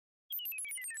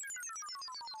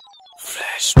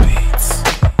Fresh beats.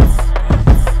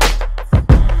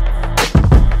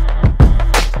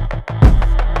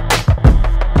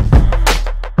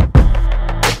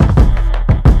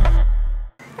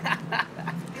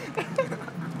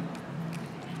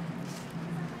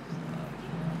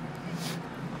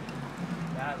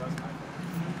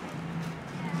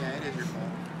 Yeah, it is your fault.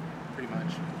 Pretty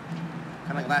much. Kind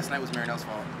of like last night was Marinelle's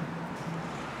fault.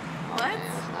 What?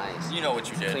 That's nice. You know what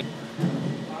you did.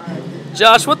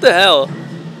 Josh, what the hell? No.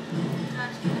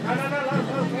 I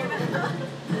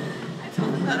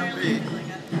told him that earlier.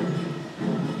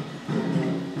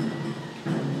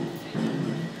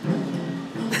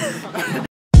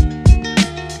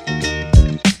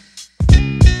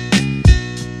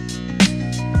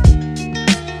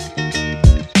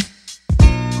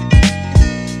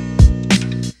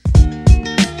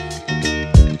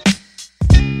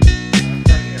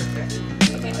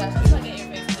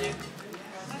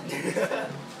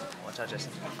 Watch out,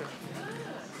 Justin.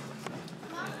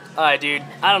 Alright, dude.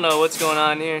 I don't know what's going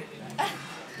on here.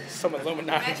 Some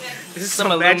Illuminati. This is Some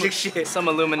some magic shit. Some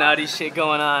Illuminati shit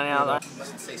going on now. You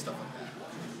mustn't say stuff like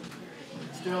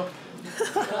that. Still.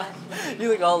 You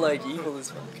look all like evil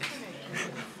as fuck.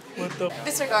 What the?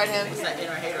 Disregard him. It's that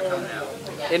inner hater coming out.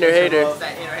 Inner hater. It's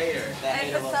that inner hater. That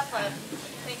hater.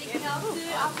 Thank you.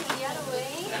 I'll take the other way.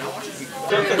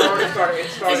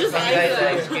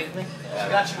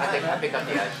 I picked up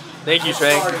the edge. Thank you,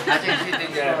 Frank. I think she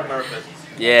did that on purpose.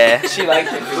 Yeah. She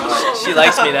likes it too much. She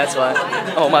likes me, that's why.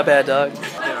 Oh, my bad, dog.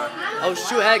 Oh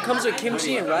shoot, it comes with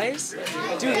kimchi and rice?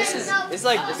 Dude, this is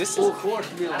full course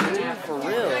meal, dude, for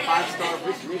real.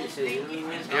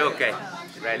 You're okay.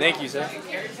 Right. Thank you, sir.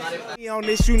 On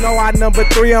this, you know I number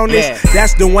 3 on this.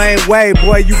 That's Dwayne Wade,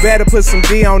 boy. You better put some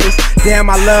D on this. Damn,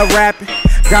 I love rapping.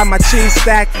 Got my cheese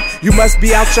stacking. You must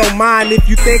be out your mind if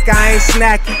you think I ain't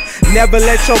snacking. Never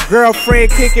let your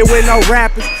girlfriend kick it with no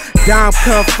rappers. Dom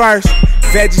come first,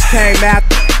 veggies came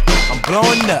after. I'm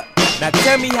blowing up. Now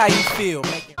tell me how you feel.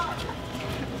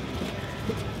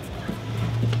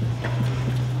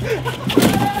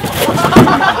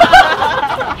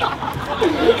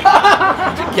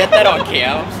 Get that on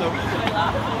cam. So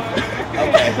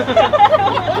okay.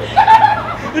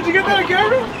 Did you get that on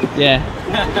camera? Yeah.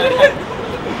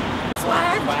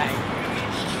 Swag.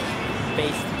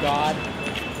 Face God.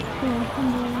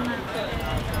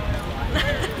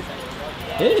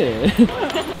 Yeah.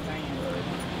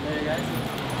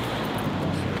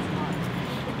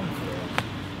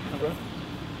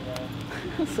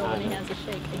 Somebody has a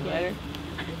shake again.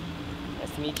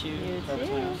 Nice to meet you. You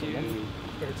too.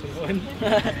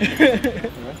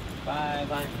 Bye. Bye.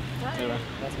 Bye. Nice to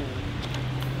meet you.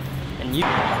 And you.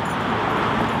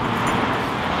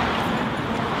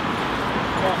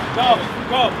 Go.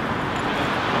 Come.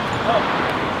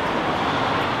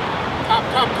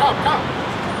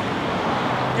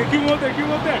 Yeah, keep him up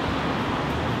there.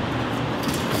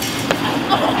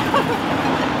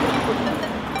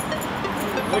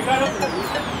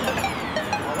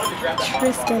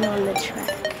 Tristan on the track.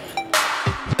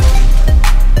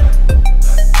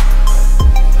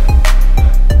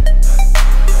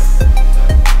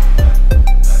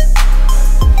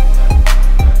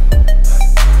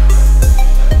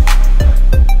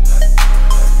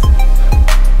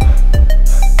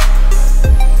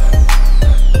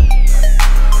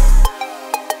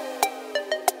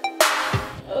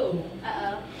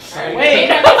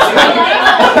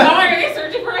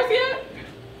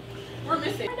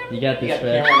 You got this,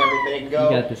 Fred. You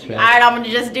got this, Fred. Alright, I'm gonna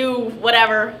just do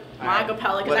whatever. My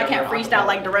acapella, because I can't freestyle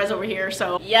like Derez over here,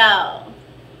 so. Yo.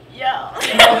 Yeah.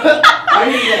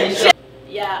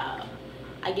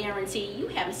 I guarantee you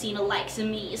haven't seen the likes of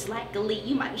me. It's like a lead.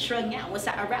 You might be shrugging out once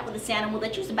I rap with this animal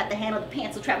that you's about to handle the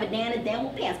pants. So travel down and down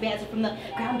with pants. Bands from the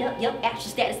ground up. Yup, action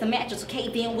status. The matches. Okay,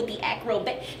 then with the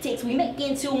acrobatics. We make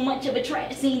into much of a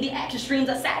tragedy. Seeing the action streams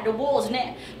outside the walls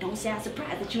now. Don't sound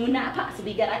surprised that you and I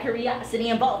possibly got our curiosity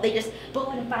involved. They just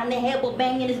bored and find the headboard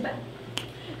banging his back.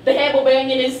 The headboard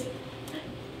banging is.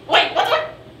 Wait, what?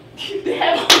 The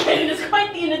headboard banging is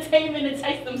quite the entertainment and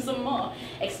taste them some more.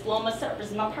 Explore my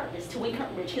surface, my purpose to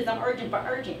encourage, cause I'm urgent for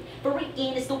urgent. But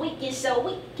weekend is the weekend, so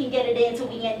we can get it in till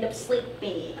we end up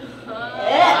sleeping. I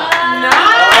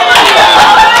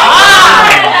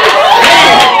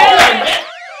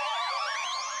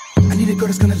need a girl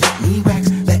that's gonna let me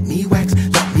wax.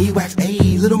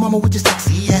 Ayy, little mama with your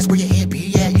sexy ass, where your hair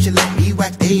be at? You should let me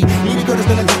wax. Ayy, need a girl that's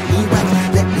gonna let me wax.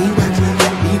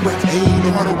 Ayy, no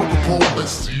matter what the call,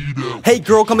 let's see that. Hey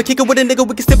girl, come and kick it with a nigga.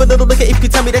 We can sip a little liquor if you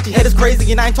can tell me that your head is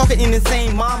crazy and I ain't talking in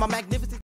insane. Mom, I'm acting.